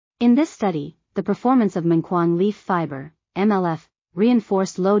In this study, the performance of mengkuangleaf fiber, MLF,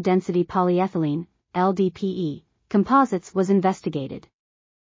 reinforced low-density polyethylene, LDPE, composites was investigated.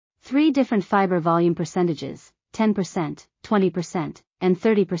 3 different fiber volume percentages, 10%, 20%, and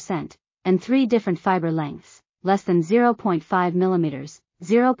 30%, and 3 different fiber lengths, less than 0.5 mm,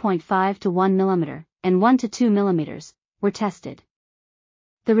 0.5 to 1 mm, and 1 to 2 mm, were tested.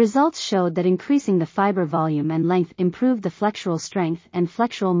 The results showed that increasing the fiber volume and length improved the flexural strength and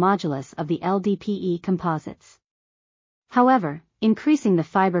flexural modulus of the LDPE composites. However, increasing the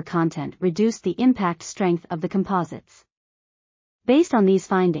fiber content reduced the impact strength of the composites. Based on these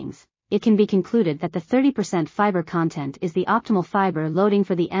findings, it can be concluded that the 30% fiber content is the optimal fiber loading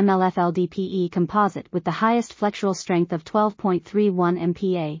for the MLF LDPE composite with the highest flexural strength of 12.31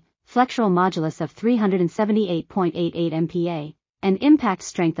 MPa, flexural modulus of 378.88 MPa, and impact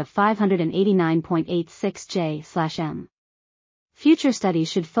strength of 589.86 J/m. Future studies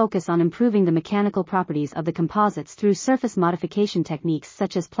should focus on improving the mechanical properties of the composites through surface modification techniques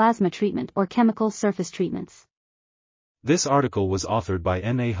such as plasma treatment or chemical surface treatments. This article was authored by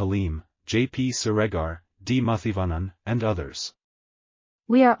N.A. Halim, J.P. Siregar, D. Mathivanan, and others.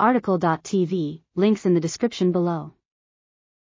 We are RTCLTV, links in the description below.